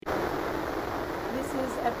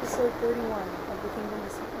is episode 31 of the Kingdom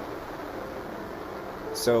of Secret.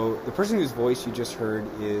 So the person whose voice you just heard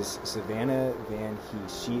is Savannah Van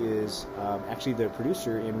Hees. She is actually the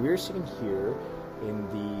producer, and we're sitting here in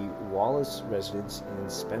the Wallace residence in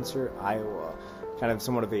Spencer, Iowa. Kind of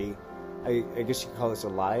somewhat of a, I guess you could call this a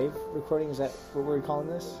live recording. Is that what we're calling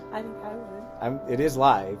this? I think I would. It is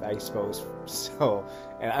live, I suppose. So,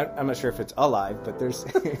 and I'm not sure if it's alive, but there's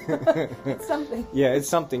It's something. Yeah, it's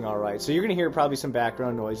something, all right. So you're going to hear probably some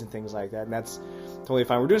background noise and things like that, and that's totally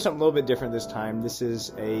fine. We're doing something a little bit different this time. This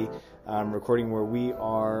is a recording where we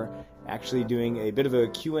are actually doing a bit of a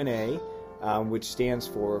Q&A, which stands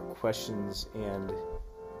for questions and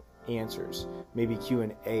answers. Maybe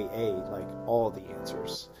Q&AA, like all the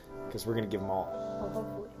answers, because we're going to give them all. Well,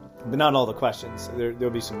 hopefully. But not all the questions.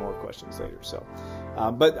 There'll be some more questions later. So,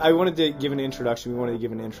 but I wanted to give an introduction. We wanted to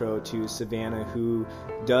give an intro to Savannah, who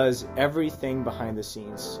does everything behind the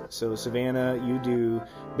scenes. So, Savannah, you do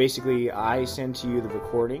basically. I send to you the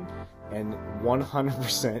recording, and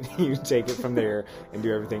 100% you take it from there and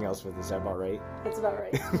do everything else with it. Is that about right? That's about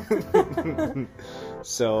right.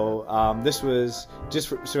 So this was,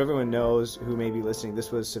 so everyone knows who may be listening,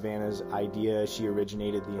 this was Savannah's idea. She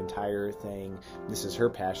originated the entire thing. This is her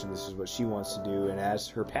passion. This is what she wants to do. And as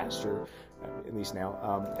her pastor, at least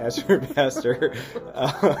now, as her pastor,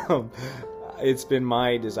 it's been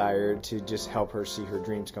my desire to just help her see her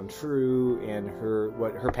dreams come true and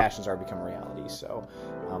what her passions are become reality. So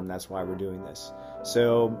that's why we're doing this.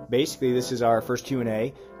 So basically, this is our first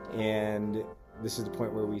Q&A, and this is the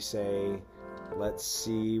point where we say, let's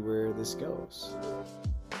see where this goes.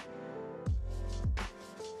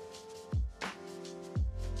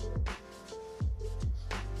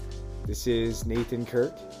 This is Nathan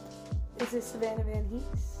Kirk. This is Savannah Van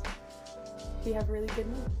Hees. We have really good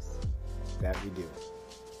names. That we do.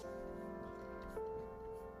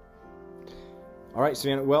 All right,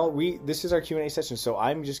 Savannah. Well, this is our Q&A session, so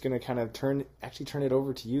I'm just going to kind of turn it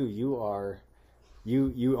over to you.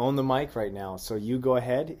 You own the mic right now, so you go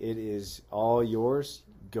ahead. It is all yours.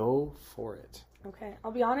 Go for it. Okay.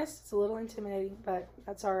 I'll be honest, it's a little intimidating, but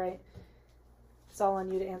that's all right. It's all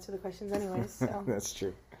on you to answer the questions anyways. So. That's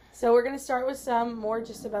true. So we're going to start with some more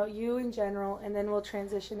just about you in general, and then we'll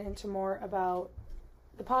transition into more about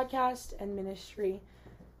the podcast and ministry.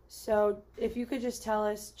 So if you could just tell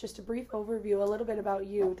us just a brief overview, a little bit about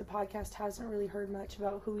you. The podcast hasn't really heard much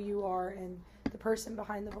about who you are and the person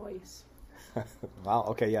behind the voice. Wow.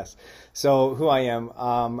 Okay. Yes. So who I am,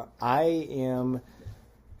 I am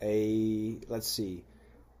let's see,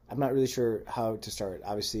 I'm not really sure how to start.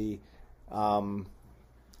 Obviously, I'm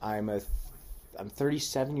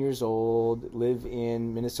 37 years old, live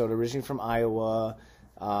in Minnesota, originally from Iowa,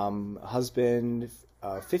 husband,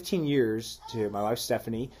 15 years to my wife,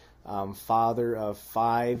 Stephanie, father of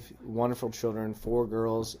 5 wonderful children, 4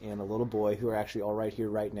 girls and a little boy who are actually all right here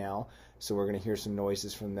right now. So we're going to hear some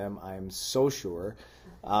noises from them, I'm so sure.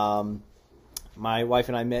 My wife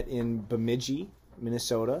and I met in Bemidji,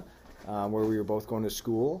 Minnesota, where we were both going to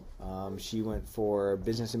school. She went for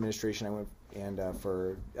business administration. I went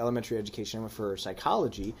for elementary education. I went for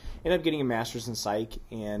psychology. Ended up getting a master's in psych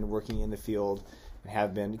and working in the field, and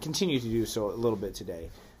have been continue to do so a little bit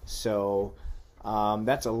today. So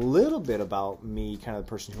that's a little bit about me, kind of the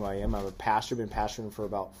person who I am. I'm a pastor. Been pastoring for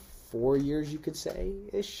about 4 years, you could say,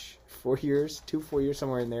 ish. 4 years, 4 years,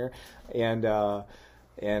 somewhere in there, and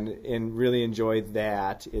really enjoyed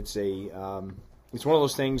that. It's it's one of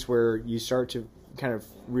those things where you start to kind of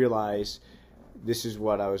realize this is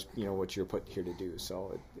what I was, what you're put here to do.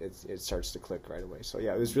 So it starts to click right away. So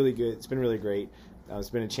yeah, it was really good. It's been really great. It's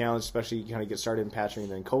been a challenge, especially kind of get started in pastoring,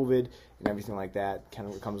 and then COVID and everything like that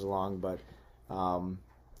kind of comes along. But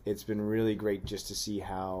it's been really great just to see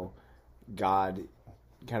how God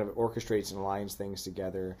kind of orchestrates and aligns things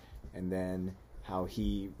together, and then how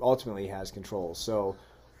He ultimately has control. So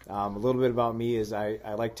a little bit about me is I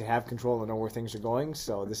like to have control and know where things are going.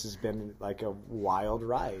 So this has been like a wild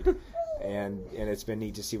ride, and it's been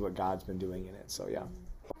neat to see what God's been doing in it. So yeah.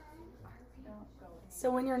 So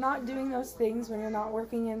when you're not doing those things, when you're not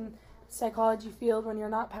working in the psychology field, when you're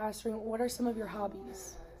not pastoring, what are some of your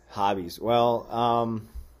hobbies? Hobbies. Well,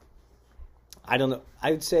 I don't know.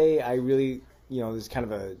 I would say I really, this is kind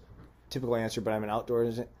of a typical answer, but I'm an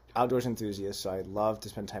outdoors enthusiast, so I love to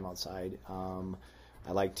spend time outside.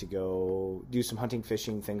 I like to go do some hunting,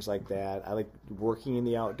 fishing, things like that. I like working in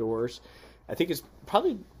the outdoors. I think it's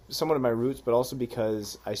probably somewhat of my roots, but also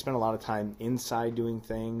because I spend a lot of time inside doing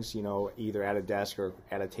things, either at a desk or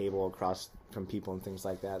at a table across from people and things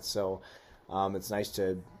like that. So it's nice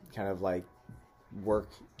to kind of like work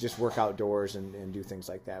outdoors and do things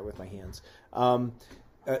like that with my hands.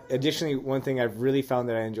 additionally, one thing I've really found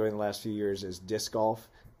that I enjoy in the last few years is disc golf,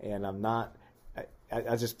 and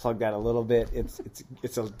I'll just plug that a little bit.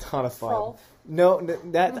 It's a ton of fun. Frolf. No,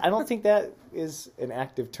 that I don't think that is an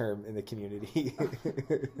active term in the community.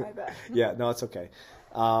 My bad. Yeah, no, it's okay.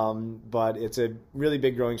 But it's a really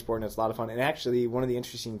big growing sport, and it's a lot of fun. And actually, one of the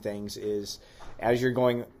interesting things is, as you're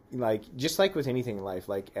going, like just like with anything in life,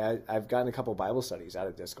 like I've gotten a couple Bible studies out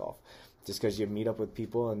of disc golf, just because you meet up with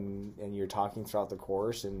people and you're talking throughout the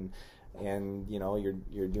course, and you know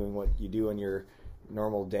you're doing what you do in your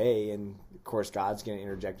normal day, and of course God's going to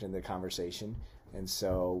interject into the conversation, and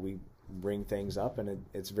so we bring things up, and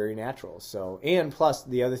it's very natural. So, and plus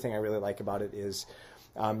the other thing I really like about it is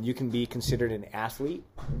you can be considered an athlete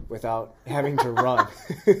without having to run.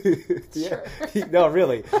 Sure. No,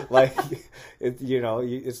 really, like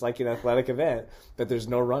it's like an athletic event, but there's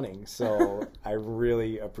no running. So I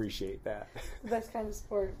really appreciate that. The best kind of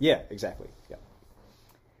sport. Yeah, exactly. Yeah.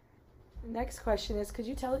 Next question is, could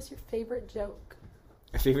you tell us your favorite joke?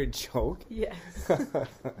 A favorite joke? Yes.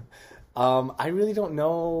 I really don't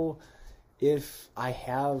know if I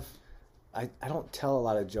have. I don't tell a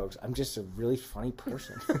lot of jokes. I'm just a really funny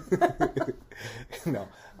person. No.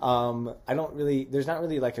 I don't really. There's not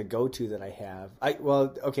really like a go-to that I have.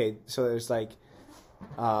 Okay. So there's like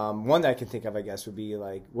one that I can think of. I guess would be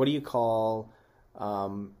like, what do you call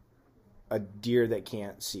a deer that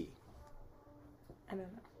can't see? I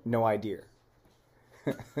don't know. No idea.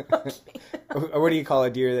 Okay. Or what do you call a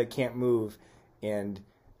deer that can't move and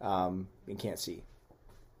can't see?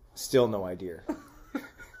 Still no idea.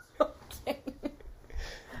 Okay.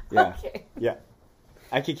 Yeah. Okay. Yeah.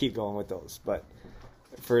 I could keep going with those, but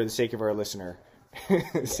for the sake of our listener,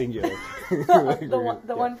 singular.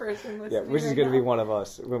 the one person listening. Yeah, which is right going to be now. one of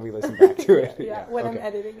us when we listen back to it. Yeah, when I'm okay.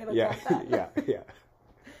 editing, it'll Yeah, count that. yeah.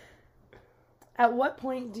 At what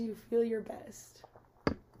point do you feel your best?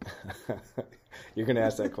 You're going to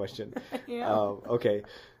ask that question. Yeah. Okay.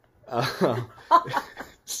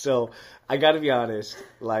 So I got to be honest,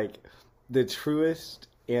 like the truest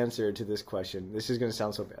answer to this question, this is going to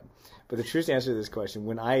sound so bad, but the truest answer to this question,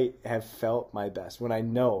 when I have felt my best, when I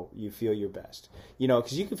know you feel your best,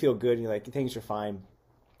 because you can feel good and you're like, things are fine,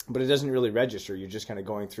 but it doesn't really register. You're just kind of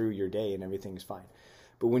going through your day and everything's fine.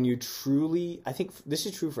 But when you truly, I think this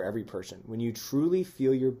is true for every person, when you truly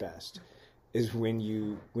feel your best is when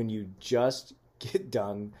you just get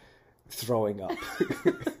done throwing up.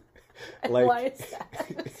 Like, why is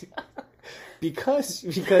that? because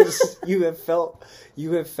you have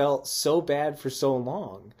felt so bad for so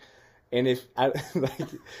long, and if I like,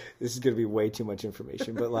 this is going to be way too much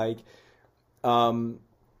information, but like,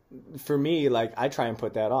 for me, like I try and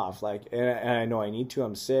put that off, like, and I know I need to.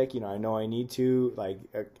 I'm sick, I know I need to. Like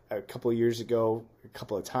a couple of years ago, a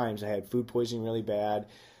couple of times I had food poisoning really bad,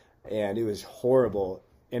 and it was horrible.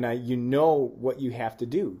 And what you have to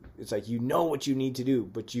do. It's like, what you need to do,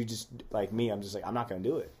 but you just, like me, I'm just like, I'm not going to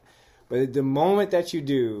do it. But at the moment that you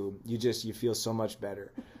do, you feel so much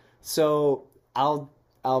better. So I'll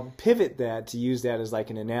pivot that to use that as like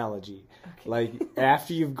an analogy. Okay. Like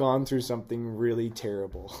after you've gone through something really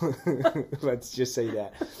terrible, let's just say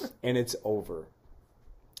that, and it's over,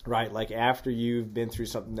 right? Like after you've been through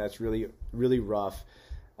something that's really, really rough,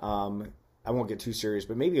 I won't get too serious,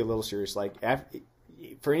 but maybe a little serious, like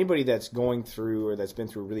for anybody that's going through or that's been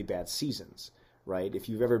through really bad seasons, right? If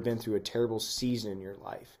you've ever been through a terrible season in your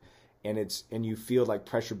life and you feel like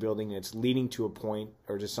pressure building and it's leading to a point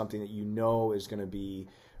or just something that is going to be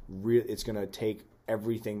real, it's going to take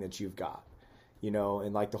everything that you've got,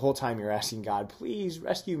 and like the whole time you're asking God, please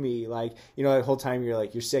rescue me. Like, the whole time you're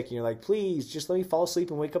sick and you're like, please just let me fall asleep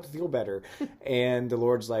and wake up and feel better. And the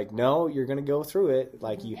Lord's like, no, you're going to go through it.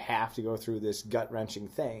 Like you have to go through this gut wrenching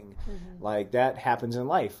thing. Mm-hmm. Like that happens in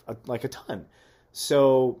life, like a ton.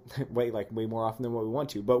 So way more often than what we want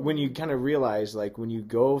to. But when you kind of realize, like when you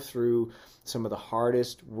go through some of the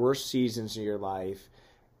hardest, worst seasons of your life,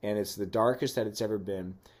 and it's the darkest that it's ever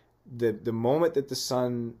been, the moment that the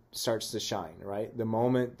sun starts to shine, right? The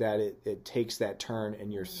moment that it takes that turn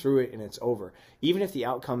and you're through it and it's over. Even if the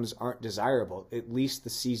outcomes aren't desirable, at least the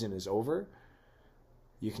season is over.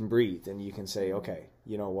 You can breathe and you can say, okay,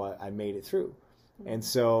 you know what? I made it through. And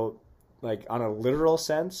so, like on a literal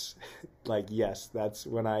sense, like, yes, that's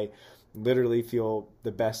when I literally feel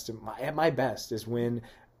the best. At my best is when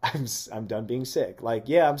I'm done being sick. Like,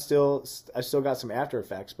 yeah, I still got some after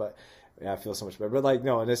effects, but I feel so much better. But like,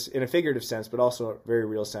 no, in a figurative sense, but also a very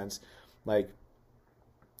real sense, like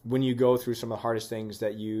when you go through some of the hardest things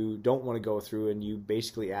that you don't want to go through and you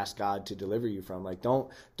basically ask God to deliver you from, like, don't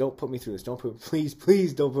put me through this.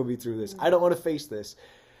 Please don't put me through this. I don't want to face this.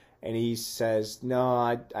 And he says, no,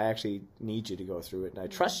 I actually need you to go through it, and I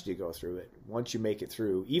trust you to go through it. Once you make it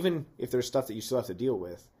through, even if there's stuff that you still have to deal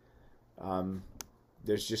with,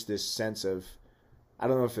 there's just this sense of, I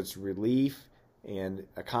don't know if it's relief and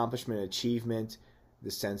accomplishment, achievement,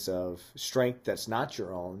 the sense of strength that's not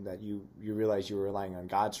your own, that you realize you were relying on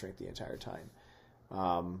God's strength the entire time.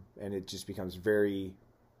 And it just becomes very,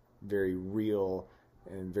 very real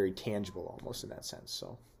and very tangible almost in that sense.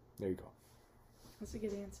 So there you go. That's a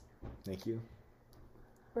good answer. Thank you.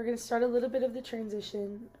 We're going to start a little bit of the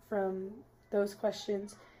transition from those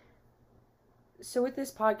questions. So with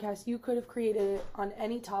this podcast, you could have created it on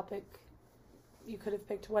any topic. You could have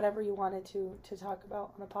picked whatever you wanted to talk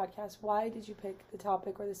about on a podcast. Why did you pick the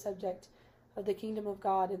topic or the subject of the kingdom of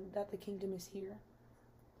God and that the kingdom is here?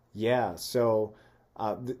 Yeah, so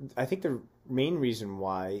I think the main reason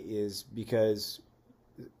why is because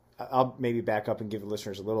I'll maybe back up and give the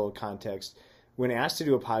listeners a little context. When asked to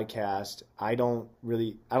do a podcast, I don't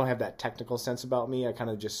have that technical sense about me. I kind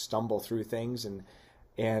of just stumble through things, and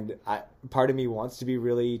part of me wants to be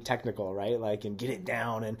really technical, right? Like, and get it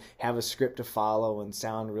down and have a script to follow and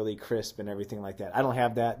sound really crisp and everything like that. I don't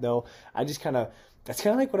have that though. I just that's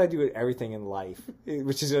kind of like what I do with everything in life,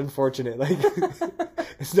 which is unfortunate. Like,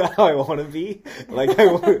 it's not how I want to be. Like,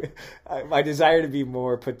 I desire to be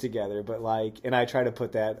more put together, but and I try to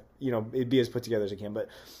put that, it'd be as put together as I can. But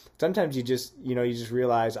sometimes you just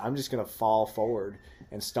realize I'm just going to fall forward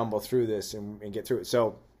and stumble through this and get through it.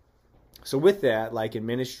 So with that, like in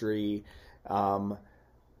ministry, one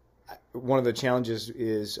of the challenges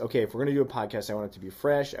is, okay, if we're going to do a podcast, I want it to be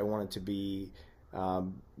fresh. I want it to be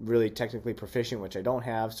really technically proficient, which I don't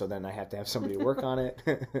have. So then I have to have somebody to work on it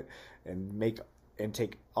and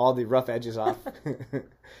take all the rough edges off.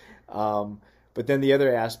 But then the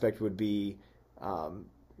other aspect would be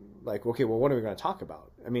okay, well, what are we going to talk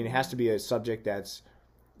about? I mean, it has to be a subject that's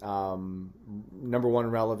number one,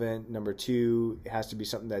 relevant. Number two, it has to be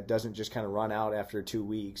something that doesn't just kind of run out after 2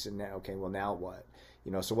 weeks and now, okay, well, now what?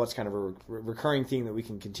 So what's kind of a recurring theme that we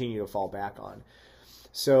can continue to fall back on?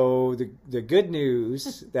 So the good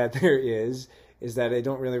news that there is that I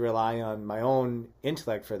don't really rely on my own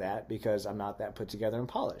intellect for that, because I'm not that put together and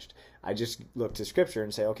polished. I just look to Scripture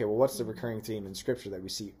and say, okay, well, what's the recurring theme in Scripture that we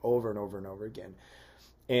see over and over and over again?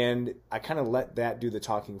 And I kind of let that do the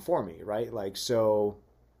talking for me, right? Like, so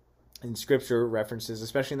in Scripture references,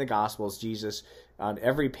 especially in the Gospels, Jesus, on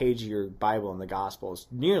every page of your Bible in the Gospels,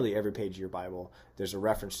 nearly every page of your Bible, there's a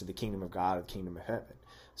reference to the kingdom of God or the kingdom of heaven.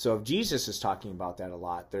 So if Jesus is talking about that a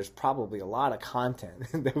lot, there's probably a lot of content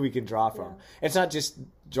that we can draw from. Yeah. It's not just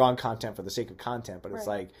drawing content for the sake of content, but it's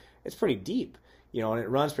it's pretty deep, and it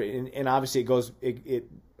runs pretty, and obviously it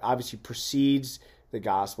obviously precedes the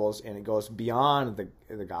Gospels, and it goes beyond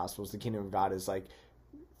the Gospels. The kingdom of God is like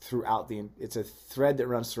it's a thread that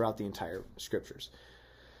runs throughout the entire Scriptures.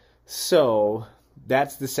 So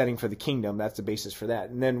that's the setting for the kingdom. That's the basis for that.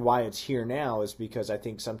 And then why it's here now is because I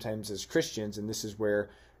think sometimes as Christians, and this is where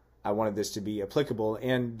I wanted this to be applicable,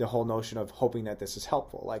 and the whole notion of hoping that this is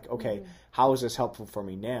helpful. Like, okay, how is this helpful for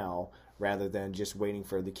me now, rather than just waiting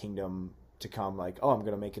for the kingdom to come, like, oh, I'm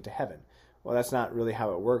going to make it to heaven. Well, that's not really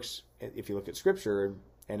how it works if you look at Scripture,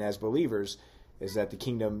 and as believers, is that the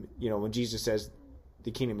kingdom, when Jesus says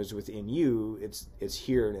the kingdom is within you, it's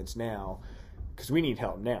here and it's now, because we need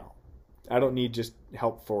help now. I don't need just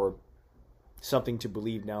help for something to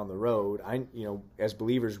believe down the road. As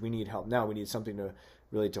believers, we need help now. We need something to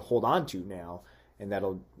hold on to now, and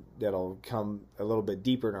that'll come a little bit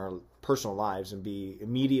deeper in our personal lives and be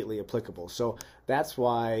immediately applicable. So that's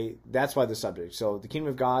why the subject. So the kingdom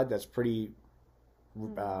of God, that's pretty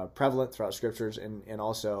prevalent throughout Scriptures, and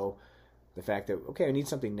also the fact that, okay, I need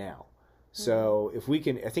something now. So if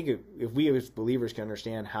we as believers can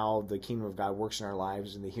understand how the kingdom of God works in our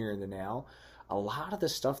lives in the here and the now, a lot of the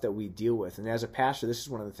stuff that we deal with, and as a pastor, this is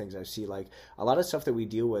one of the things I see, like a lot of stuff that we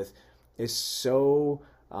deal with is so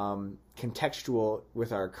contextual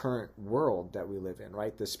with our current world that we live in,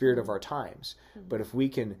 right? The spirit of our times. But if we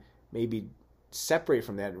can maybe separate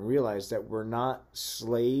from that and realize that we're not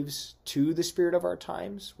slaves to the spirit of our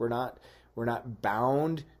times, we're not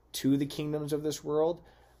bound to the kingdoms of this world.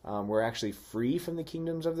 We're actually free from the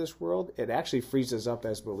kingdoms of this world. It actually frees us up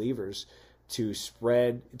as believers to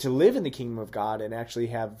live in the kingdom of God and actually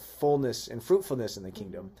have fullness and fruitfulness in the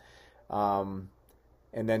kingdom, and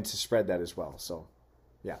then to spread that as well. So,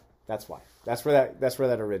 yeah, that's why. That's where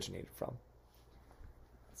that originated from.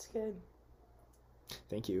 That's good.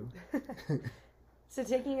 Thank you. So,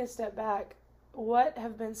 taking a step back, what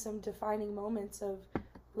have been some defining moments of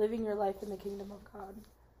living your life in the kingdom of God?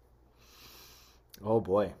 Oh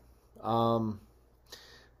boy. I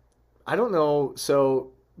don't know.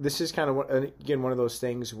 So this is kind of again one of those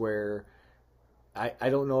things where I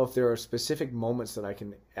don't know if there are specific moments that I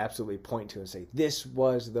can absolutely point to and say this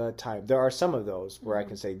was the time. There are some of those where I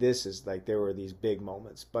can say this is like there were these big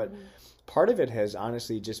moments, but part of it has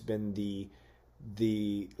honestly just been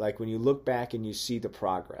the like when you look back and you see the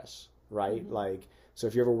progress, right? Like, so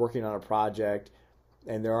if you're ever working on a project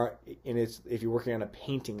and if you're working on a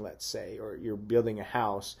painting, let's say, or you're building a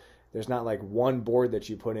house, there's not like one board that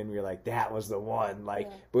you put in where you're like, that was the one. Like,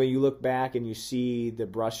 but when you look back and you see the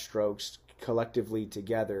brush strokes collectively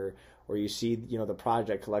together, or you see, you know, the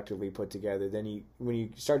project collectively put together, then when you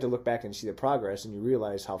start to look back and see the progress and you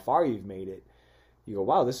realize how far you've made it, you go,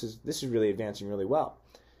 wow, this is really advancing really well.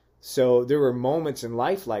 So there were moments in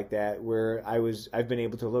life like that where I've been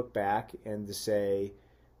able to look back and to say,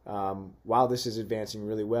 wow, this is advancing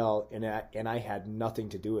really well, and I had nothing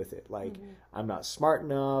to do with it. Like, I'm not smart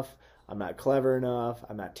enough, I'm not clever enough,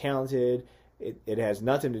 I'm not talented. It has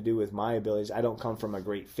nothing to do with my abilities. I don't come from a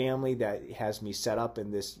great family that has me set up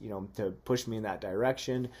in this, you know, to push me in that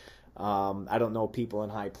direction. I don't know people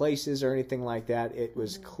in high places or anything like that. It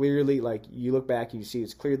was clearly, like, you look back and you see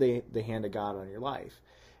it's clearly the hand of God on your life.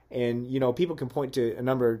 And, you know, people can point to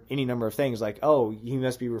any number of things like, oh, he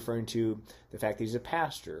must be referring to the fact that he's a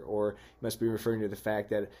pastor, or he must be referring to the fact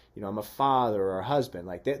that, you know, I'm a father or a husband.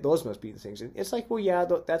 Like, those must be the things. And it's like, well, yeah,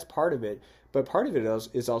 that's part of it. But part of it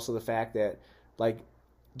is also the fact that, like,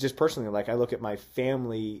 just personally, like, I look at my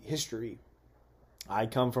family history. I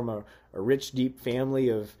come from a rich, deep family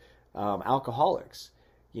of alcoholics,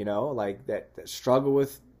 you know, like that struggle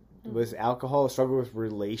with alcohol, struggle with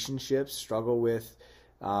relationships, struggle with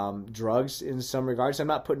drugs in some regards. I'm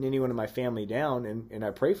not putting anyone in my family down, and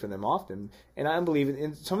I pray for them often. And I believe,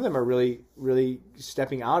 and some of them are really, really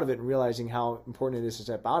stepping out of it and realizing how important it is to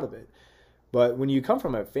step out of it. But when you come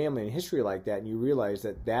from a family and history like that, and you realize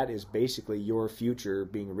that that is basically your future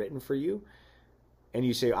being written for you, and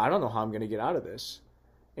you say, I don't know how I'm going to get out of this.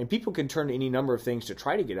 And people can turn to any number of things to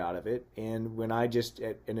try to get out of it. And when I just,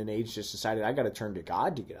 at an age, just decided I got to turn to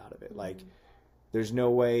God to get out of it. Like, there's no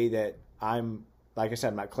way that like I said,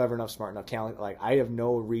 I'm not clever enough, smart enough, talented. Like, I have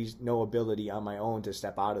no ability on my own to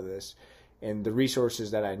step out of this. And the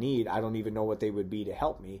resources that I need, I don't even know what they would be to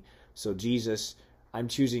help me. So, Jesus, I'm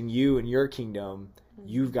choosing you and your kingdom.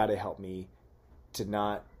 You've got to help me to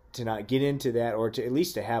not get into that, or to at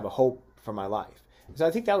least to have a hope for my life. So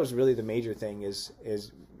I think that was really the major thing, is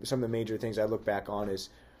some of the major things I look back on is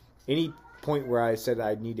any point where I said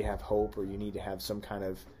I need to have hope, or you need to have some kind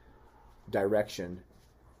of direction,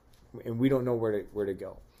 and we don't know where to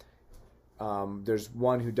go. There's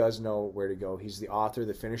one who does know where to go. He's the author,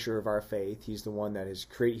 the finisher of our faith. He's the one that has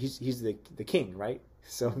created. He's the king, right?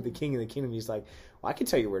 So the king of the kingdom. He's like, well, I can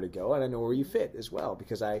tell you where to go, and I know where you fit as well,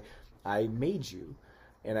 because I made you,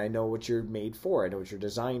 and I know what you're made for. I know what you're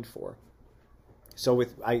designed for. So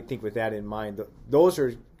I think with that in mind, those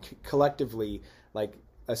are collectively like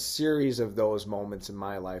a series of those moments in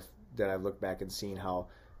my life that I've looked back and seen how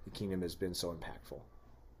the kingdom has been so impactful.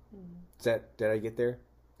 Did I get there?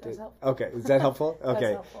 That's helpful. Okay, is that helpful? Okay,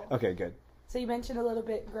 That's helpful. Okay, good. So you mentioned a little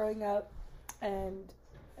bit growing up and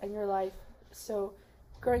your life. So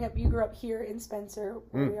growing up, you grew up here in Spencer,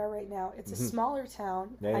 where we are right now. It's a smaller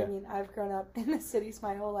town. Yeah. I mean, I've grown up in the cities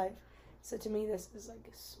my whole life. So to me, this is like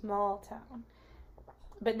a small town.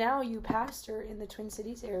 But now you pastor in the Twin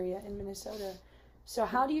Cities area in Minnesota. So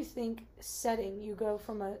how do you think you go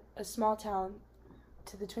from a small town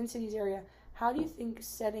to the Twin Cities area, how do you think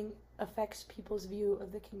setting affects people's view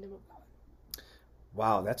of the kingdom of God?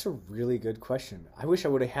 Wow, that's a really good question. I wish I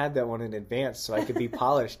would have had that one in advance so I could be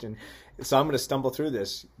polished. And so I'm going to stumble through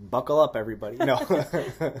this. Buckle up, everybody. No.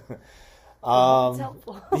 It's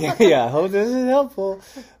helpful. yeah, hope this is helpful.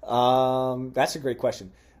 That's a great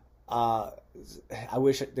question. I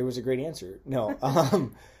wish there was a great answer. No,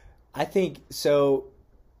 I think so.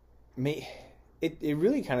 It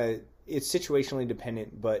really kind of, it's situationally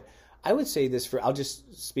dependent, but I would say this I'll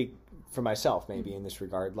just speak for myself maybe in this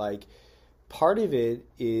regard. Like, part of it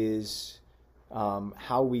is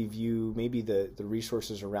how we view maybe the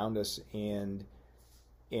resources around us and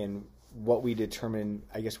what we determine,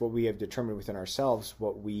 I guess what we have determined within ourselves,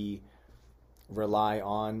 what we rely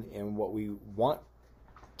on and what we want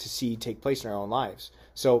to see take place in our own lives.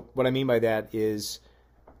 So what I mean by that is,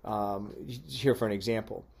 here for an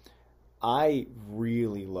example, I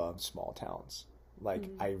really love small towns. Like,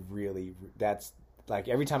 that's like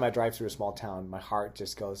every time I drive through a small town, my heart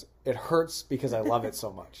just goes, it hurts because I love it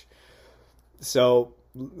so much. So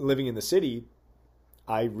living in the city,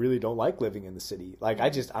 I really don't like living in the city. Like,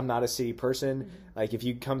 I'm not a city person. Like, if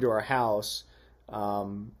you come to our house,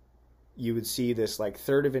 you would see this like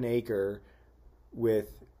third of an acre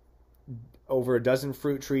with over a dozen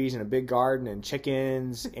fruit trees and a big garden and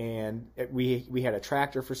chickens, and we had a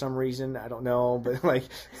tractor for some reason. I don't know, but like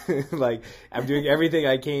like I'm doing everything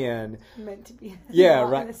I can. Meant to be. Yeah,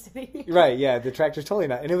 right. In the city. Right, yeah. The tractor's totally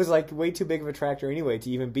not, and it was like way too big of a tractor anyway to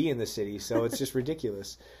even be in the city. So it's just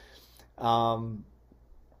ridiculous. So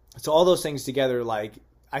all those things together, like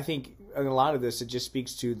I think in a lot of this, it just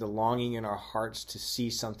speaks to the longing in our hearts to see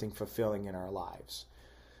something fulfilling in our lives.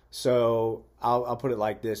 So I'll put it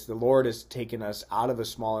like this: the Lord has taken us out of a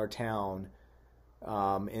smaller town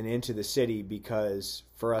and into the city because,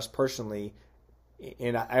 for us personally,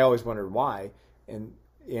 and I always wondered why. And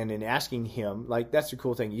in asking Him, like that's the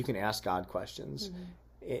cool thing: you can ask God questions,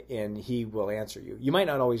 and He will answer you. You might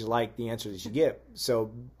not always like the answers you get,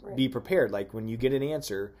 so be prepared. Like when you get an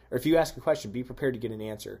answer, or if you ask a question, be prepared to get an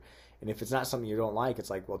answer. And if it's not something you don't like, it's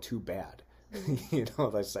like, well, too bad. You know,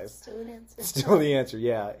 that's like Still an answer. Still the answer,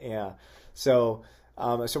 yeah. So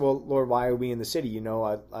I said, well, Lord, why are we in the city? You know,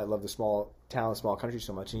 I love the small town, small country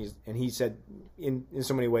so much. And he said, in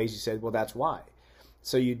so many ways, he said, well, that's why.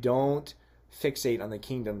 So you don't fixate on the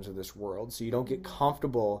kingdoms of this world. So you don't get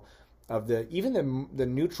comfortable of even the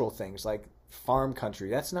neutral things like farm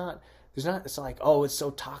country. It's not like, oh, it's so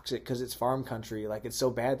toxic because it's farm country, like it's so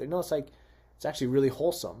bad. No, it's like it's actually really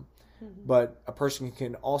wholesome. But a person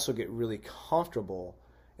can also get really comfortable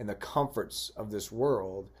in the comforts of this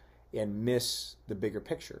world and miss the bigger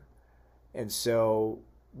picture. And so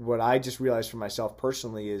what I just realized for myself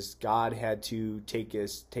personally is God had to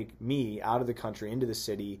take me out of the country into the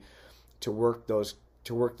city to work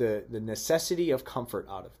the necessity of comfort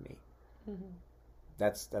out of me.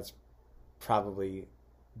 That's probably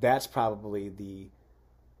the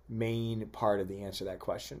main part of the answer to that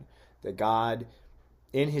question. That God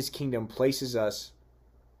in His kingdom places us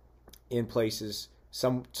in places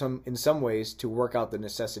in some ways to work out the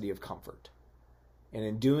necessity of comfort. And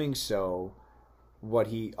in doing so, what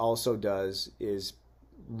He also does is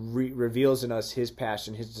reveals in us His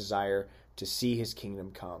passion, His desire to see His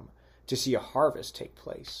kingdom come, to see a harvest take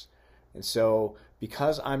place. And so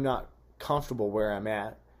because I'm not comfortable where I'm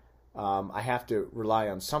at, I have to rely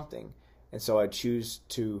on something. And so I choose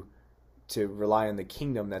to rely on the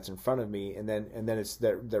kingdom that's in front of me, and then it's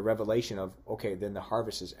the revelation of, okay, then the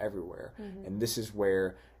harvest is everywhere. And this is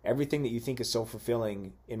where everything that you think is so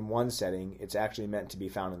fulfilling in one setting, it's actually meant to be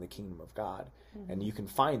found in the kingdom of God. And you can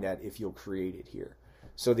find that if you'll create it here.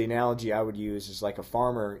 So the analogy I would use is like a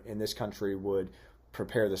farmer in this country would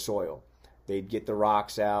prepare the soil. They'd get the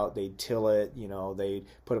rocks out, they'd till it, they'd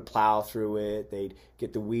put a plow through it, they'd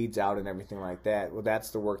get the weeds out and everything like that. Well,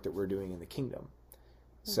 that's the work that we're doing in the kingdom.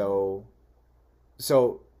 So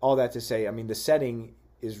all that to say, I mean, the setting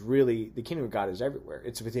is really, the kingdom of God is everywhere.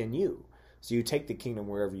 It's within you. So you take the kingdom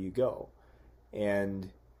wherever you go.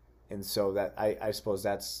 And so that I suppose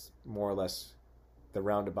that's more or less the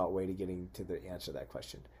roundabout way to getting to the answer to that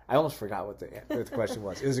question. I almost forgot what the question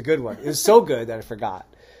was. It was a good one. It was so good that I forgot.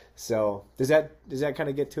 So does that kind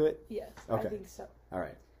of get to it? Yes, okay. I think so. All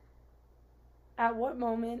right. At what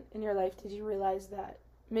moment in your life did you realize that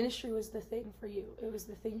ministry was the thing for you? It was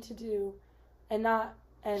the thing to do, and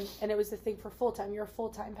it was the thing for full time. You're a full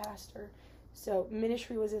time pastor, so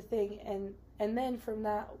ministry was a thing. And then from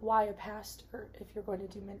that, why a pastor if you're going to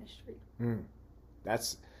do ministry?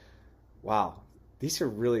 That's wow. These are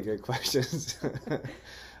really good questions.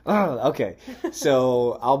 Oh, okay.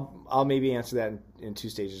 So I'll maybe answer that in two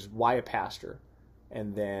stages. Why a pastor,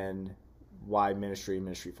 and then why ministry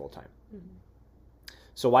full time.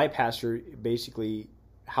 So why pastor? Basically,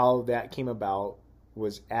 how that came about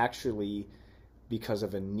was actually because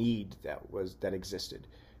of a need that existed.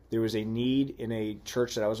 There was a need in a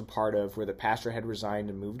church that I was a part of where the pastor had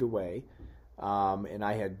resigned and moved away, and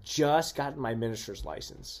I had just gotten my minister's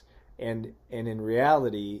license. And in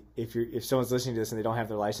reality, if someone's listening to this and they don't have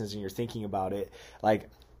their license and you're thinking about it, like,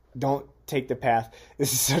 don't take the path.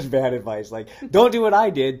 This is such bad advice. Like, don't do what I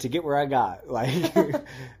did to get where I got. Like,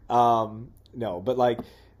 no, but like,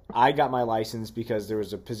 I got my license because there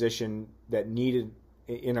was a position that needed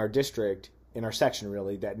in our district, in our section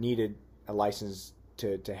really, that needed a license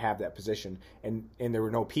to have that position, and there were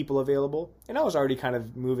no people available, and I was already kind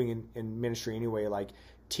of moving in ministry anyway, like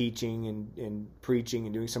teaching and preaching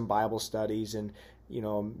and doing some Bible studies and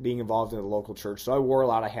being involved in the local church. So I wore a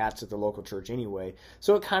lot of hats at the local church anyway,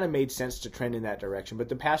 so it kind of made sense to trend in that direction. But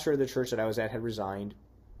the pastor of the church that I was at had resigned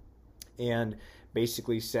and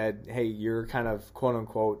basically said, hey, you're kind of quote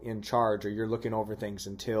unquote in charge, or you're looking over things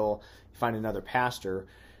until you find another pastor.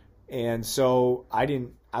 And so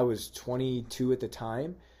I was 22 at the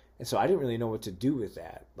time, and so I didn't really know what to do with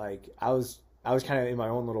that. Like, I was kind of in my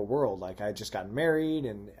own little world. Like, I had just gotten married,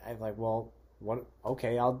 and I'm like, well, what?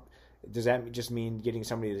 Okay, Does that just mean getting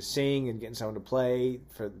somebody to sing and getting someone to play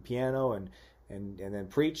for the piano and then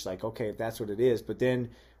preach? Like, okay, if that's what it is. But then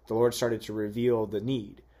the Lord started to reveal the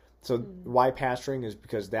need. So why pastoring is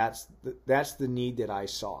because that's the need that I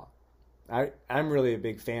saw. I'm really a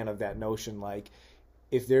big fan of that notion. Like,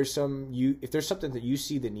 if there's something that you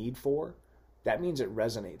see the need for, that means it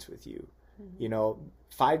resonates with you. You know,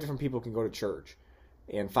 5 different people can go to church,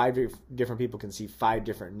 and 5 different people can see 5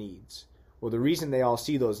 different needs. Well, the reason they all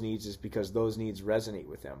see those needs is because those needs resonate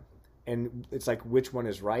with them. And it's like, which one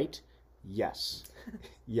is right? Yes.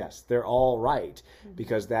 Yes, they're all right,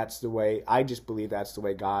 because that's the way, I just believe that's the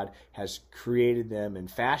way God has created them and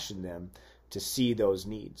fashioned them to see those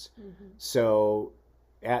needs. So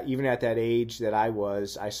even at that age that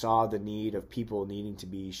I saw the need of people needing to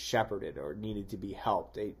be shepherded or needed to be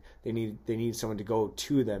helped. They need someone to go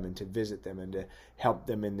to them and to visit them and to help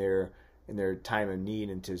them in their time of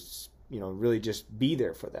need, and to, you know, really just be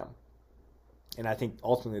there for them. And I think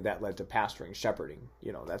ultimately that led to pastoring, shepherding.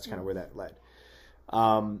 You know, that's kind of where that led.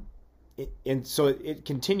 And so it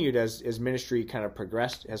continued as ministry kind of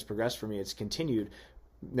has progressed for me. It's continued.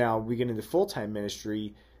 Now we get into full-time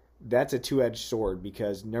ministry. That's a two-edged sword,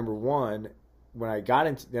 because number one, when I got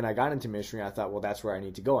into ministry, I thought, well, that's where I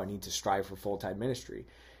need to go. I need to strive for full-time ministry.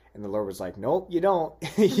 And the Lord was like, nope, you don't.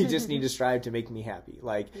 You just need to strive to make me happy.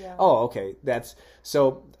 Like, oh, okay.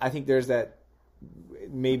 So I think there's that,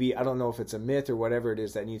 maybe, I don't know if it's a myth or whatever it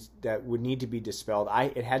is that would need to be dispelled.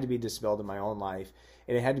 It had to be dispelled in my own life.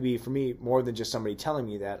 And it had to be, for me, more than just somebody telling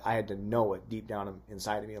me that. I had to know it deep down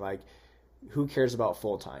inside of me. Like, who cares about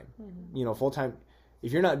full-time? You know, full-time,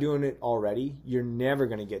 if you're not doing it already, you're never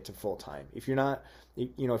going to get to full-time. If you're not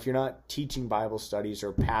teaching Bible studies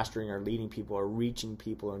or pastoring or leading people or reaching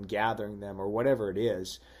people and gathering them or whatever it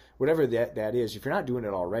is, whatever that is, if you're not doing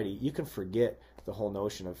it already, you can forget the whole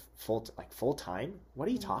notion of full-time. What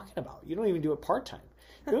are you talking about? You don't even do it part-time.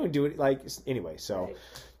 You don't even do it anyway. So right.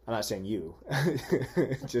 I'm not saying you,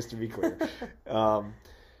 just to be clear.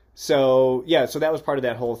 So that was part of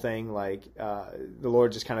that whole thing. Like, the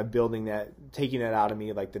Lord just kind of building that, taking that out of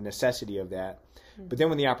me, like the necessity of that. But then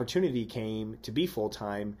when the opportunity came to be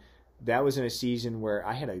full-time, that was in a season where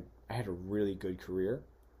I had a really good career.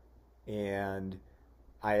 And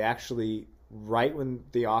I actually, right when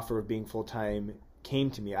the offer of being full-time came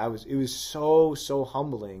to me, it was so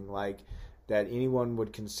humbling, like, that anyone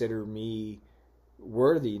would consider me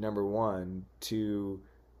worthy, number one, to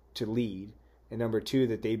lead, and number two,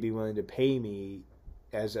 that they'd be willing to pay me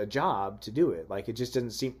as a job to do it. Like, it just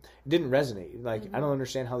didn't resonate. Like, I don't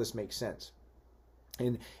understand how this makes sense.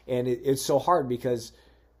 And it's so hard, because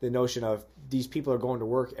the notion of these people are going to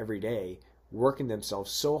work every day, working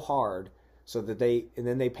themselves so hard, so that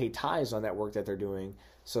then they pay tithes on that work that they're doing,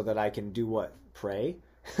 so that I can do what? Pray,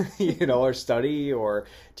 or study or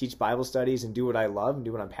teach Bible studies and do what I love and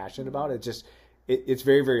do what I'm passionate about. It's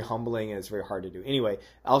very, very humbling, and it's very hard to do. Anyway,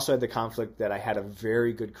 I also had the conflict that I had a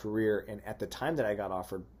very good career, and at the time that I got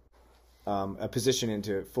offered a position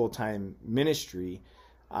into full-time ministry,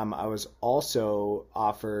 I was also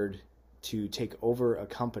offered to take over a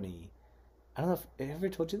company. I don't know if I ever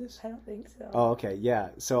told you this? I don't think so. Oh, okay. Yeah.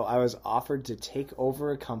 So I was offered to take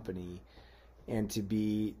over a company and to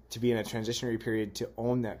be in a transitionary period to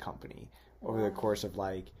own that company over the course of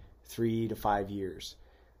like 3 to 5 years.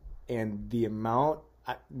 And the amount,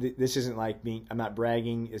 this isn't like me, I'm not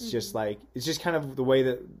bragging. It's just like, it's just kind of the way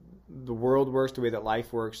that the world works, the way that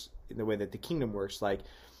life works, the way that the kingdom works. Like,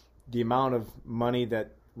 the amount of money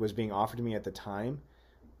that was being offered to me at the time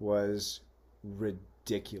was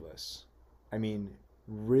ridiculous. I mean,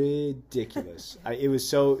 ridiculous. It was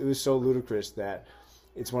so ludicrous that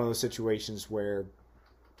it's one of those situations where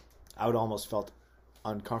I would almost felt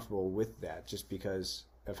uncomfortable with that, just because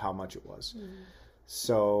of how much it was.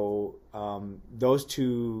 So those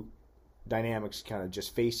two dynamics kind of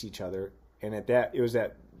just face each other, and it was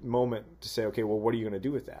that moment to say, okay, well, what are you going to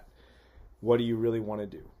do with that? What do you really want to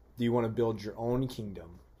do? Do you want to build your own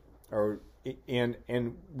kingdom,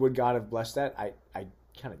 and would God have blessed that? I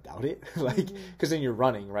kind of doubt it, like, because then you're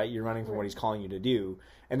running, right? You're running from what He's calling you to do,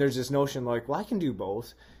 and there's this notion like, well, I can do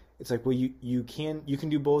both. It's like, well, you can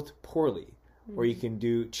do both poorly, or you can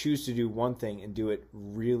choose to do one thing and do it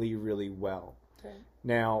really, really well. Okay.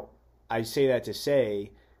 Now, I say that to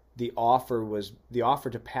say the offer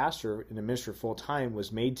to pastor and to minister full time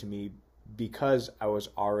was made to me because I was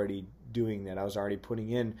already doing that. I was already putting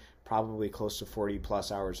in probably close to 40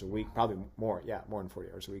 plus hours a week, probably more than 40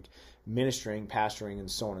 hours a week, ministering, pastoring, and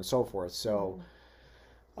so on and so forth. So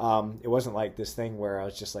it wasn't like this thing where I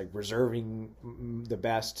was just like reserving the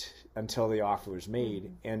best until the offer was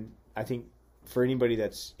made. And I think for anybody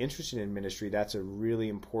that's interested in ministry, that's a really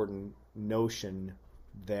important notion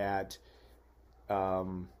that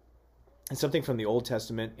it's something from the Old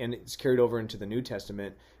Testament, and it's carried over into the New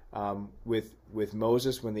Testament. With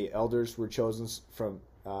Moses, when the elders were chosen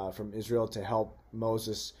from Israel to help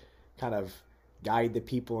Moses kind of guide the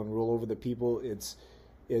people and rule over the people,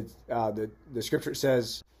 the scripture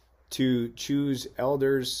says to choose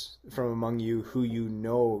elders from among you who you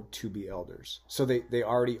know to be elders. So they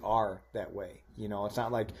already are that way. It's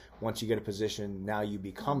not like once you get a position, now you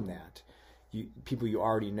become that. People you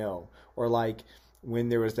already know. Or like when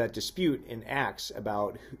there was that dispute in Acts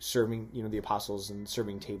about serving, the apostles and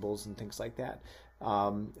serving tables and things like that.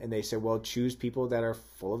 And they said, well, choose people that are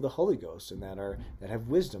full of the Holy Ghost and that have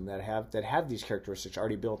wisdom, that have these characteristics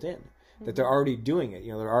already built in, that they're already doing it.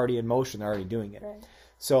 They're already in motion. They're already doing it. Right.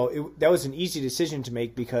 So that was an easy decision to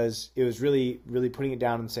make because it was really, really putting it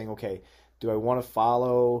down and saying, okay, do I want to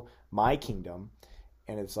follow my kingdom?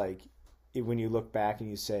 And it's like, when you look back and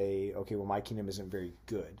you say, okay, well, my kingdom isn't very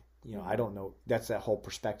good. I don't know. That's that whole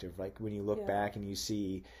perspective. Like when you look back and you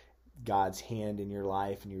see God's hand in your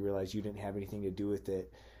life and you realize you didn't have anything to do with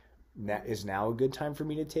it, is now a good time for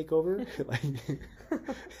me to take over?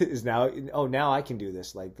 Now I can do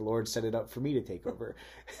this. Like the Lord set it up for me to take over.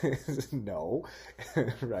 No.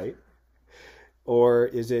 Right? Or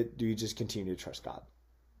do you just continue to trust God?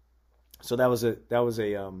 So that's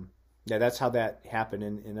how that happened.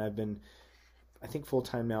 And I've been, I think,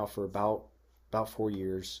 full-time now for about 4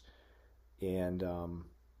 years. And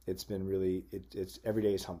it's been really, it's every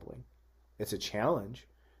day is humbling. It's a challenge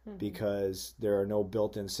because there are no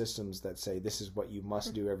built-in systems that say this is what you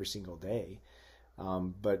must do every single day.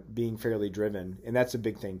 But being fairly driven, and that's a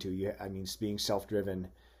big thing too. Being self-driven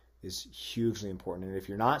is hugely important. And if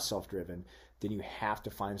you're not self-driven, then you have to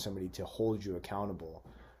find somebody to hold you accountable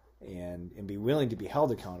and be willing to be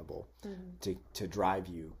held accountable to drive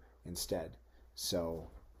you instead. So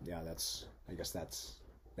yeah, I guess that's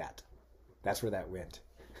where that went.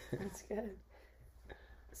 That's good.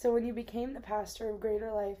 So when you became the pastor of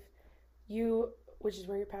Greater Life, which is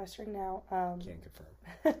where you're pastoring now, can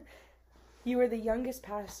confirm. You were the youngest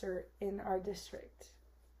pastor in our district.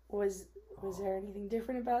 Was there anything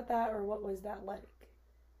different about that, or what was that like?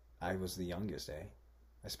 I was the youngest, I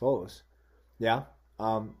suppose. Yeah.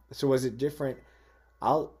 So was it different?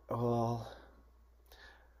 I'll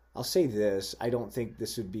say this. I don't think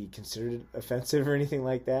this would be considered offensive or anything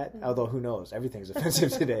like that. Although who knows? Everything's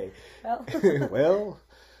offensive today. Well,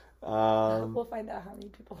 we'll find out how many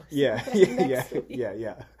people listen.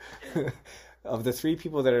 Yeah. Of the 3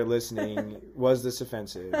 people that are listening, was this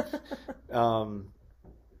offensive?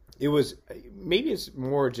 It was. Maybe it's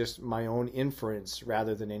more just my own inference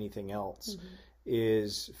rather than anything else.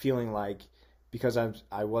 Is feeling like, because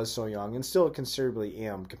I was so young and still considerably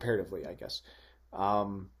am comparatively, I guess,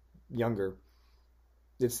 younger.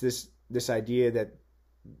 It's this idea that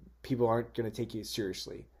people aren't going to take you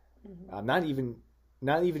seriously. Not even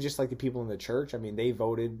just like the people in the church. They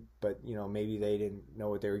voted, but maybe they didn't know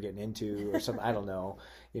what they were getting into or something. I don't know.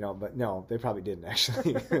 But no, they probably didn't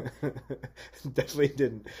actually. Definitely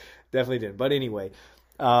didn't. But anyway,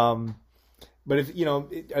 but if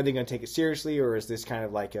are they going to take it seriously, or is this kind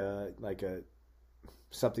of like a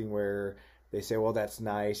something where they say, well, that's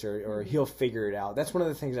nice, or he'll figure it out? That's one of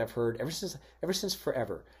the things I've heard ever since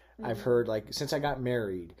forever. I've heard, like, since I got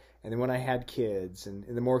married, and then when I had kids, and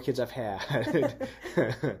the more kids I've had,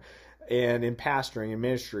 and in pastoring and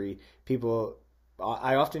ministry,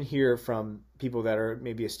 I often hear from people that are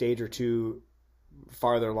maybe a stage or two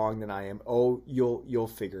farther along than I am, oh, you'll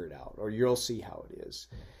figure it out, or you'll see how it is.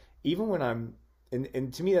 Even when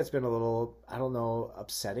and to me that's been a little, I don't know,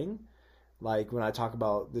 upsetting. Like when I talk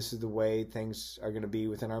about this is the way things are going to be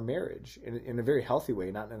within our marriage in a very healthy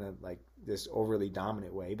way, not in a like this overly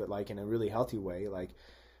dominant way, but like in a really healthy way. Like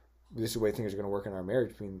this is the way things are going to work in our marriage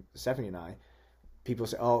between Stephanie and I. People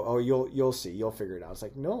say, oh, you'll see, you'll figure it out. It's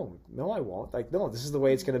like, no, I won't. Like, no, this is the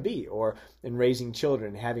way it's going to be. Or in raising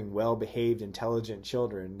children, having well-behaved, intelligent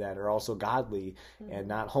children that are also godly and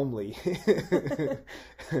not homely,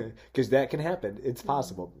 because that can happen. It's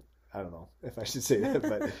possible. I don't know if I should say that,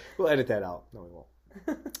 but we'll edit that out. No, we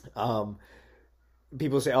won't.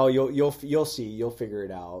 People say, oh, you'll see, you'll figure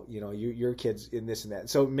it out. Your kids in this and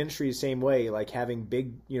that. So ministry is the same way, like having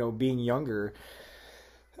being younger.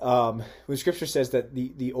 When Scripture says that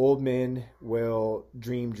the old men will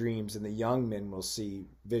dream dreams and the young men will see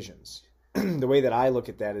visions. The way that I look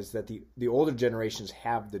at that is that the older generations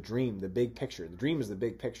have the dream, the big picture. The dream is the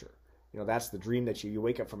big picture. That's the dream that you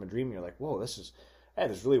wake up from a dream and you're like, whoa, this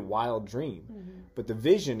really wild dream. Mm-hmm. But the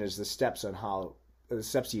vision is the steps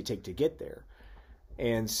you take to get there.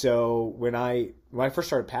 And so when I first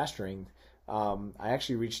started pastoring, I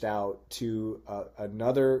actually reached out to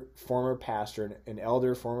another former pastor, an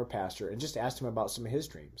elder former pastor, and just asked him about some of his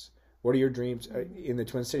dreams. What are your dreams in the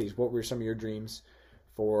Twin Cities? What were some of your dreams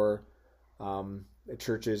for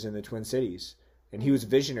churches in the Twin Cities? And he was a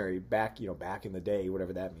visionary back in the day,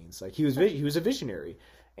 whatever that means. Like he was a visionary,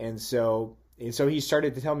 and so he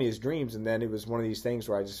started to tell me his dreams, and then it was one of these things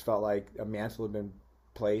where I just felt like a mantle had been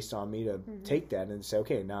placed on me to take that and say,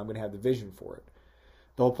 okay, now I'm going to have the vision for it.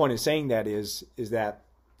 The whole point of saying that is that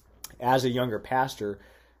as a younger pastor,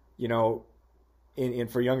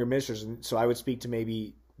 and for younger ministers, and so I would speak to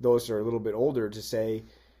maybe those that are a little bit older to say,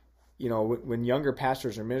 when younger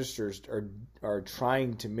pastors or ministers are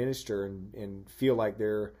trying to minister and feel like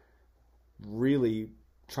they're really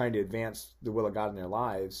trying to advance the will of God in their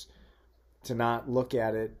lives, to not look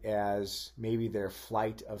at it as maybe their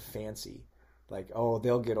flight of fancy, like, oh,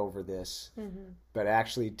 they'll get over this, but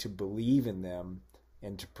actually to believe in them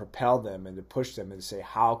and to propel them and to push them and to say,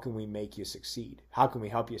 how can we make you succeed? How can we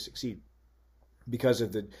help you succeed? Because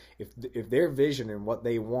if their vision and what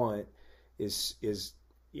they want is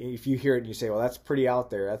if you hear it and you say, well, that's pretty out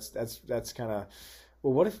there, that's kind of,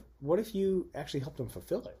 well, what if you actually help them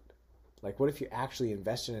fulfill it? Like, what if you actually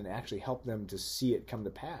invest in it and actually help them to see it come to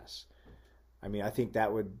pass? I mean, I think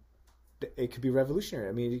it could be revolutionary.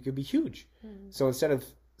 I mean, it could be huge. So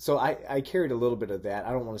I carried a little bit of that.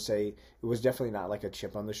 I don't want to say it was definitely not like a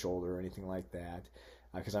chip on the shoulder or anything like that,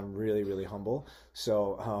 because I'm really, really humble.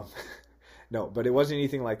 So, no, but it wasn't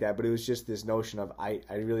anything like that. But it was just this notion of I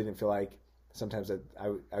really didn't feel like sometimes that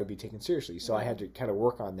I would be taken seriously. So I had to kind of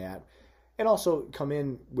work on that, and also come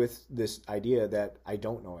in with this idea that I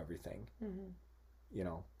don't know everything.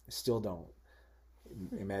 Still don't.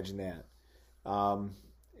 Imagine that.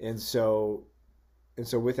 And so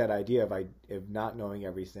with that idea of not knowing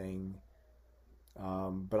everything,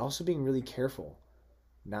 but also being really careful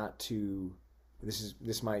not to,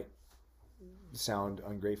 this might sound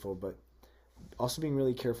ungrateful, but also being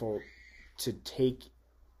really careful to take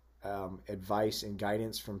advice and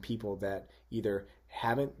guidance from people that either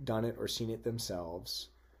haven't done it or seen it themselves,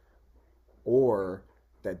 or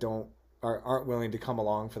that aren't willing to come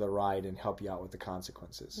along for the ride and help you out with the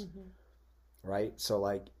consequences. Right? So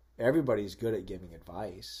like, everybody's good at giving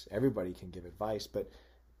advice. Everybody can give advice, but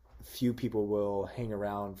few people will hang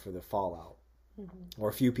around for the fallout,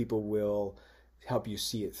 or few people will help you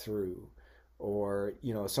see it through. Or,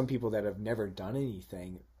 some people that have never done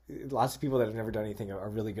anything, lots of people that have never done anything are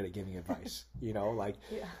really good at giving advice, like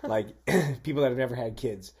people that have never had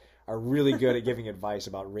kids are really good at giving advice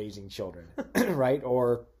about raising children, right?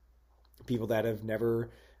 Or people that have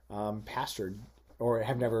never pastored or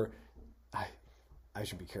have never, I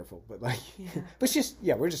should be careful, but but it's just,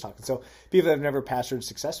 we're just talking. So people that have never pastored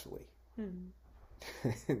successfully,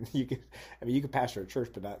 you could pastor a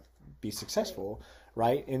church, but not be successful.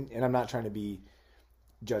 Right. And I'm not trying to be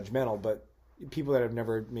judgmental, but people that have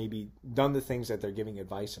never maybe done the things that they're giving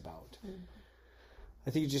advice about,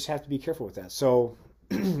 I think you just have to be careful with that. So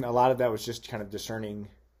a lot of that was just kind of discerning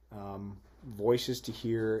voices to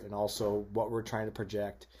hear, and also what we're trying to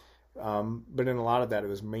project. But in a lot of that, it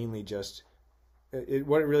was mainly just,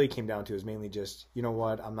 what it really came down to is mainly just,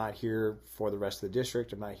 I'm not here for the rest of the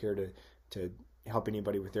district. I'm not here to help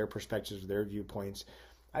anybody with their perspectives or their viewpoints.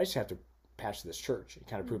 I just have to pastor this church and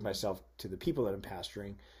kind of prove myself to the people that I'm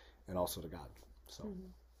pastoring, and also to God. So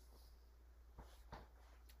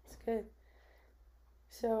it's good.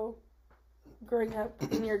 So growing up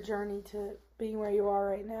in your journey to being where you are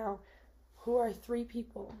right now, who are 3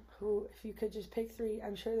 people who, if you could just pick 3,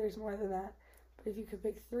 I'm sure there's more than that, but if you could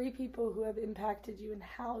pick 3 people who have impacted you and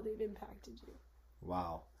how they've impacted you?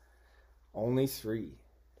 Wow. Only 3.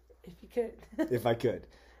 If you could. If I could.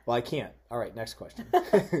 Well, I can't. All right, next question.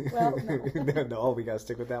 Well, no. No, we got to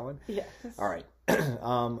stick with that one? Yes. All right.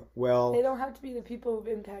 Well... They don't have to be the people who've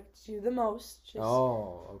impacted you the most. Just,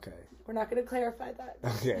 okay. We're not going to clarify that.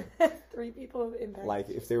 Okay. 3 people who've impacted Like,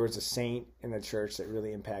 if there was a saint in the church that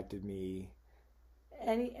really impacted me...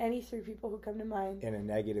 Any 3 people who come to mind. In a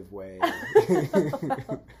negative way.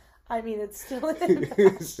 I mean, it's still an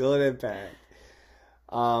impact. Still an impact.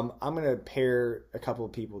 I'm going to pair a couple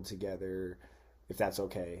of people together, if that's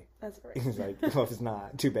okay. That's right. It's like, well, if it's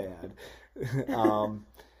not, too bad. I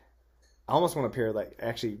almost want to pair,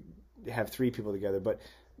 actually have 3 people together, but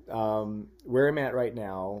where I'm at right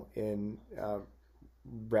now in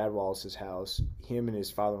Brad Wallace's house, him and his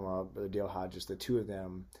father-in-law, Brother Dale Hodges, the 2 of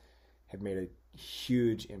them have made a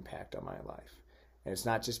huge impact on my life. And it's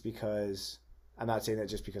not just because I'm not saying that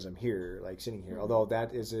just because I'm here, like sitting here, although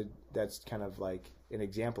that's kind of like an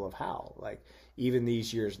example of how, like, even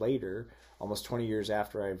these years later, almost 20 years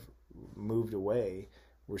after I've moved away,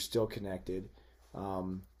 we're still connected.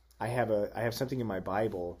 I have something in my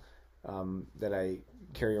Bible that I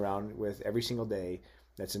carry around with every single day.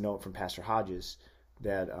 That's a note from Pastor Hodges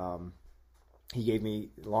that he gave me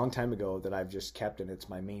a long time ago that I've just kept, and it's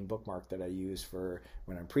my main bookmark that I use for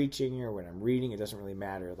when I'm preaching or when I'm reading. It doesn't really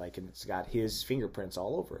matter. Like, and it's got his fingerprints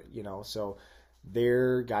all over it, you know. So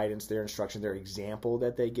their guidance, their instruction, their example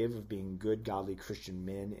that they give of being good, godly Christian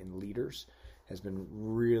men and leaders has been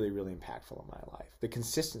really, really impactful in my life. The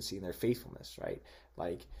consistency and their faithfulness, right?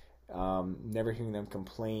 Like, never hearing them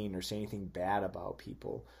complain or say anything bad about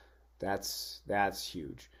people. That's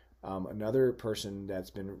huge. Another person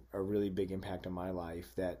that's been a really big impact on my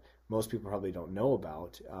life that most people probably don't know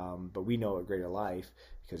about, but we know at Greater Life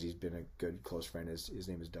because he's been a good close friend. His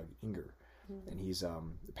name is Doug Inger, and he's a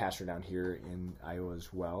pastor down here in Iowa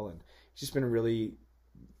as well. And he's just been a really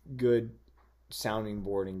good sounding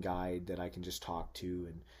board and guide that I can just talk to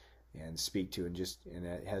and speak to, and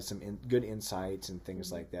it has some good insights and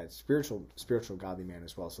things like that. Spiritual godly man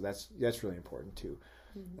as well. So that's really important too.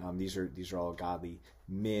 These are all godly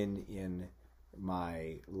men in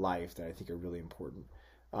my life that I think are really important.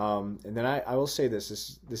 And then I will say this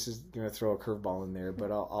is going to throw a curveball in there,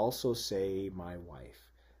 but I'll also say my wife.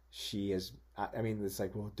 She is, I mean, it's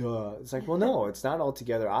like, well, duh. It's like, well, no, it's not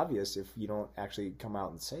altogether obvious if you don't actually come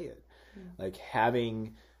out and say it. Like,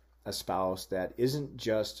 having a spouse that isn't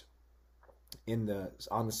just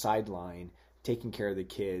on the sideline taking care of the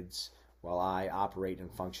kids while I operate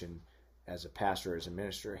and function as a pastor, as a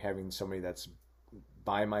minister, having somebody that's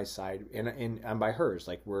by my side and I'm by hers,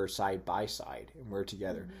 like we're side by side and we're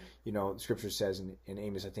together. You know, Scripture says in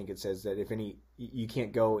Amos, I think it says that if any two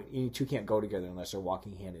can't go together unless they're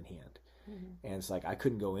walking hand in hand. And it's like, I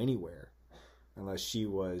couldn't go anywhere unless she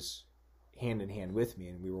was hand in hand with me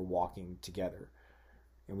and we were walking together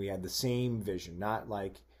and we had the same vision, not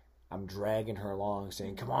like I'm dragging her along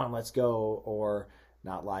saying, come on, let's go, or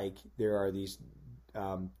not like there are these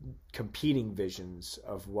competing visions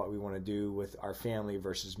of what we want to do with our family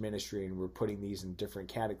versus ministry, and we're putting these in different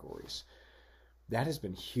categories. That has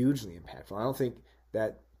been hugely impactful. I don't think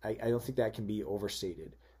that can be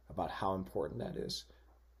overstated about how important that is.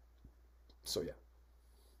 So yeah,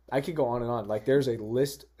 I could go on and on. Like, there's a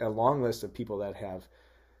long list of people that have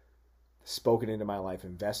spoken into my life,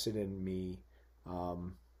 invested in me,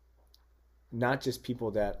 not just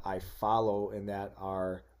people that I follow and that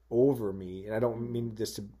are over me, and I don't mean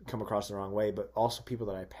this to come across the wrong way, but also people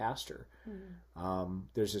that I pastor.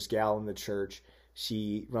 There's this gal in the church.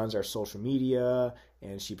 She runs our social media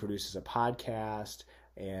and she produces a podcast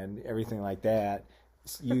and everything like that.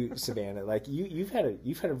 You, Savannah, like you've had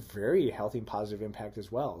a very healthy and positive impact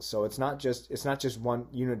as well. So it's not just one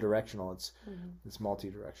unidirectional. It's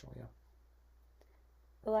multi-directional. Yeah.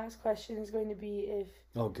 The last question is going to be if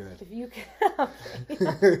you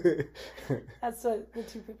could. That's what the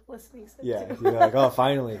two people listening said. Yeah, too. you're like, oh,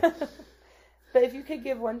 finally. But if you could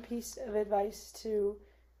give one piece of advice to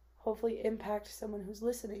hopefully impact someone who's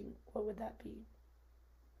listening, what would that be?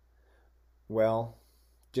 Well,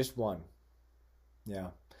 just one. Yeah.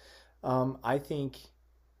 I think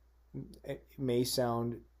it may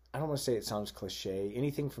sound, I don't want to say it sounds cliche.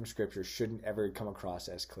 Anything from Scripture shouldn't ever come across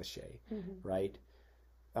as cliche, right?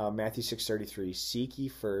 Matthew 6:33, seek ye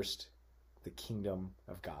first the kingdom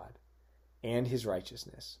of God and his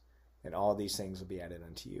righteousness, and all these things will be added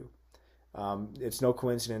unto you. It's no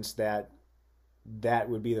coincidence that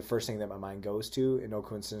would be the first thing that my mind goes to, and no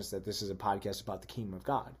coincidence that this is a podcast about the kingdom of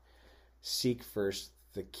God. Seek first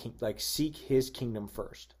seek his kingdom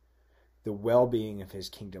first, the well-being of his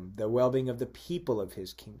kingdom, the well-being of the people of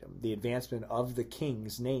his kingdom, the advancement of the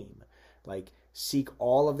king's name. Like, seek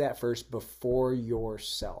all of that first before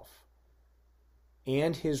yourself.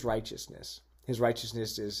 And his righteousness. His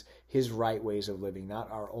righteousness is his right ways of living,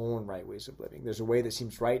 not our own right ways of living. There's a way that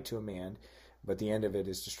seems right to a man, but the end of it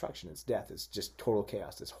is destruction. It's death. It's just total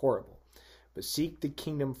chaos. It's horrible. But seek the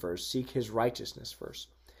kingdom first. Seek his righteousness first.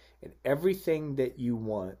 And everything that you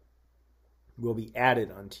want will be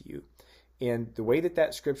added unto you. And the way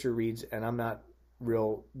that scripture reads, and I'm not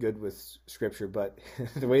real good with Scripture, but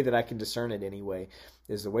the way that I can discern it anyway,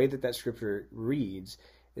 is the way that scripture reads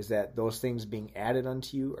is that those things being added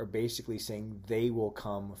unto you are basically saying they will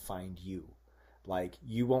come find you. Like,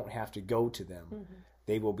 you won't have to go to them.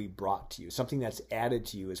 They will be brought to you. Something that's added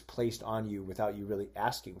to you is placed on you without you really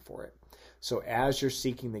asking for it. So as you're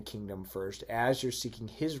seeking the kingdom first, as you're seeking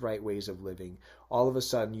his right ways of living, all of a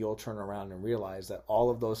sudden you'll turn around and realize that all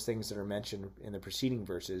of those things that are mentioned in the preceding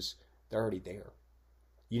verses, They're already there.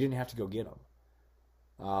 You didn't have to go get them.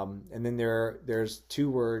 And then there's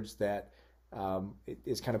two words that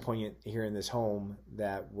is kind of poignant here in this home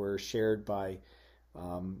that were shared by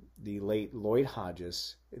the late Lloyd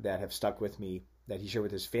Hodges that have stuck with me, that he shared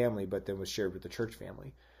with his family, but then was shared with the church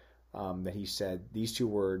family. That he said these two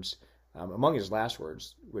words among his last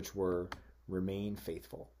words, which were remain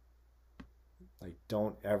faithful. Like,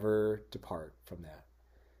 don't ever depart from that.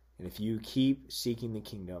 And if you keep seeking the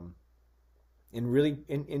kingdom and really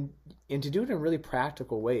and to do it in really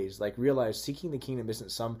practical ways, like realize seeking the kingdom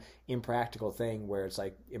isn't some impractical thing where it's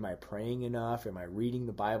like, am I praying enough? Am I reading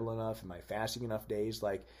the Bible enough? Am I fasting enough days?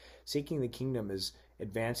 Like, seeking the kingdom is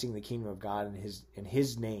advancing the kingdom of God in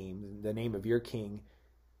his name, the name of your king,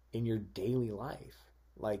 in your daily life,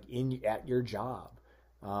 like at your job,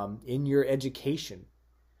 in your education,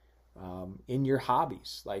 in your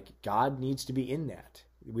hobbies. Like, God needs to be in that.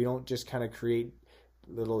 We don't just kind of create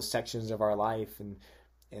little sections of our life and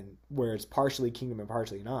where it's partially kingdom and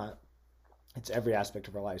partially not. It's every aspect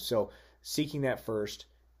of our life. So seeking that first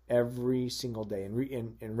every single day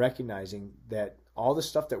and recognizing that all the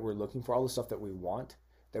stuff that we're looking for, all the stuff that we want,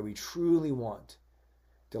 that we truly want,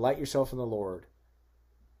 delight yourself in the Lord,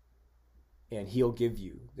 and he'll give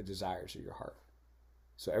you the desires of your heart.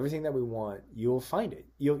 So everything that we want, you'll find it.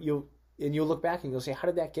 You'll look back and you'll say, how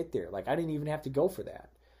did that get there? Like, I didn't even have to go for that.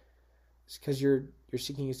 It's because you're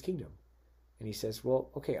seeking his kingdom. And he says,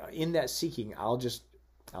 well, okay, in that seeking, I'll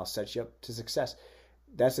set you up to success.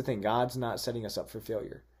 That's the thing. God's not setting us up for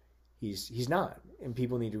failure. He's not. And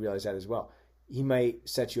people need to realize that as well. He might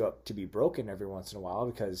set you up to be broken every once in a while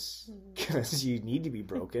because you need to be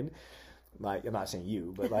broken. Like, I'm not saying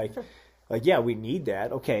you, but like yeah, we need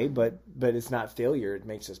that. Okay, but it's not failure. It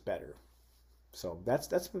makes us better. So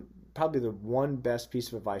that's probably the one best piece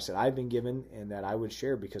of advice that I've been given and that I would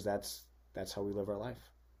share, because that's how we live our life.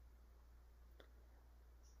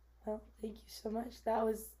 Well, thank you so much. That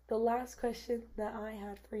was the last question that I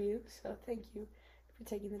had for you. So thank you for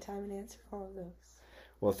taking the time and answering all of those.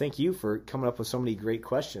 Well, thank you for coming up with so many great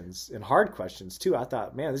questions and hard questions too. I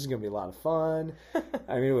thought, man, this is going to be a lot of fun.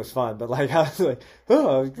 I mean, it was fun, but like, I was like,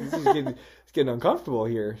 oh, it's getting uncomfortable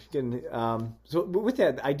here. So with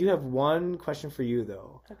that, I do have one question for you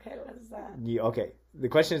though. Okay, what is that? Okay, the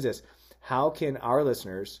question is this: how can our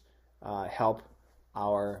listeners help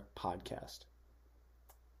our podcast?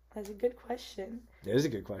 That's a good question. It is a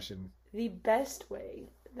good question. The best way,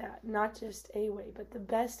 that not just a way, but the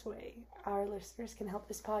best way our listeners can help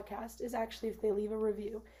this podcast is actually if they leave a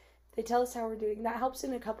review. They tell us how we're doing. That helps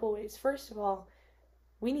in a couple ways. First of all,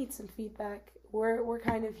 we need some feedback. We're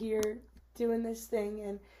kind of here doing this thing,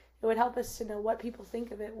 and it would help us to know what people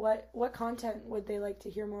think of it. What content would they like to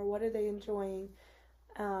hear more? What are they enjoying?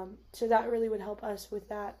 So that really would help us with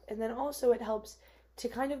that. And then also it helps to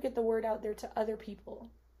kind of get the word out there to other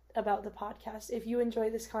people about the podcast. If you enjoy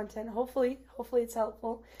this content, hopefully it's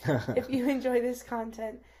helpful. If you enjoy this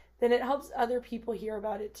content, then it helps other people hear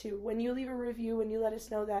about it too. When you leave a review, when you let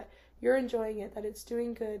us know that you're enjoying it, that it's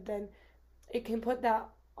doing good, then it can put that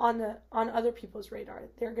on other people's radar.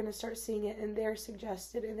 They're going to start seeing it in their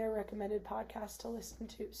suggested and their recommended podcast to listen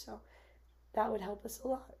to. So that would help us a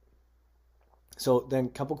lot. So then,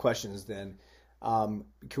 couple questions then.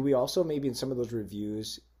 Could we also maybe in some of those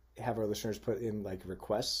reviews have our listeners put in like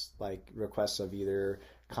requests of either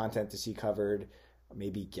content to see covered,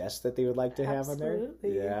 maybe guests that they would like to have on there?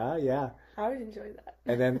 Absolutely. Yeah. I would enjoy that.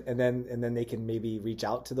 And then they can maybe reach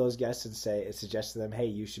out to those guests and suggest to them, hey,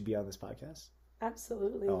 you should be on this podcast.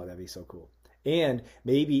 Absolutely. Oh, that'd be so cool. And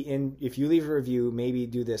maybe if you leave a review, maybe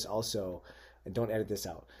do this also, and don't edit this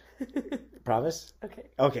out. Promise?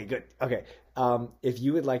 Okay, good. Okay. If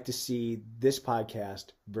you would like to see this podcast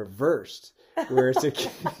reversed, where it's a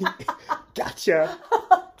gotcha,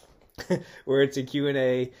 where it's a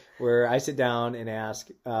Q&A, where I sit down and ask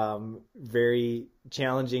very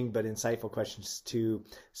challenging but insightful questions to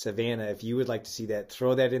Savannah. If you would like to see that,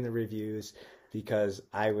 throw that in the reviews, because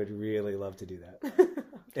I would really love to do that.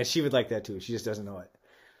 And she would like that too. She just doesn't know it.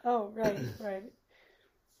 Oh, right.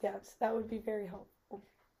 Yes, that would be very helpful.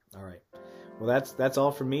 All right. Well, that's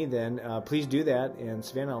all from me then. Please do that. And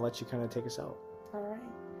Savannah, I'll let you kind of take us out. All right.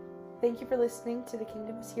 Thank you for listening to the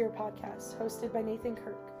Kingdom is Here podcast, hosted by Nathan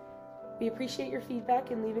Kirk. We appreciate your feedback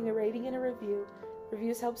and leaving a rating and a review.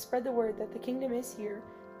 Reviews help spread the word that the kingdom is here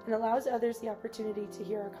and allows others the opportunity to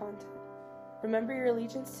hear our content. Remember your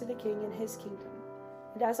allegiance to the King and his kingdom.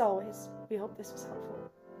 And as always, we hope this was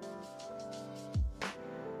helpful.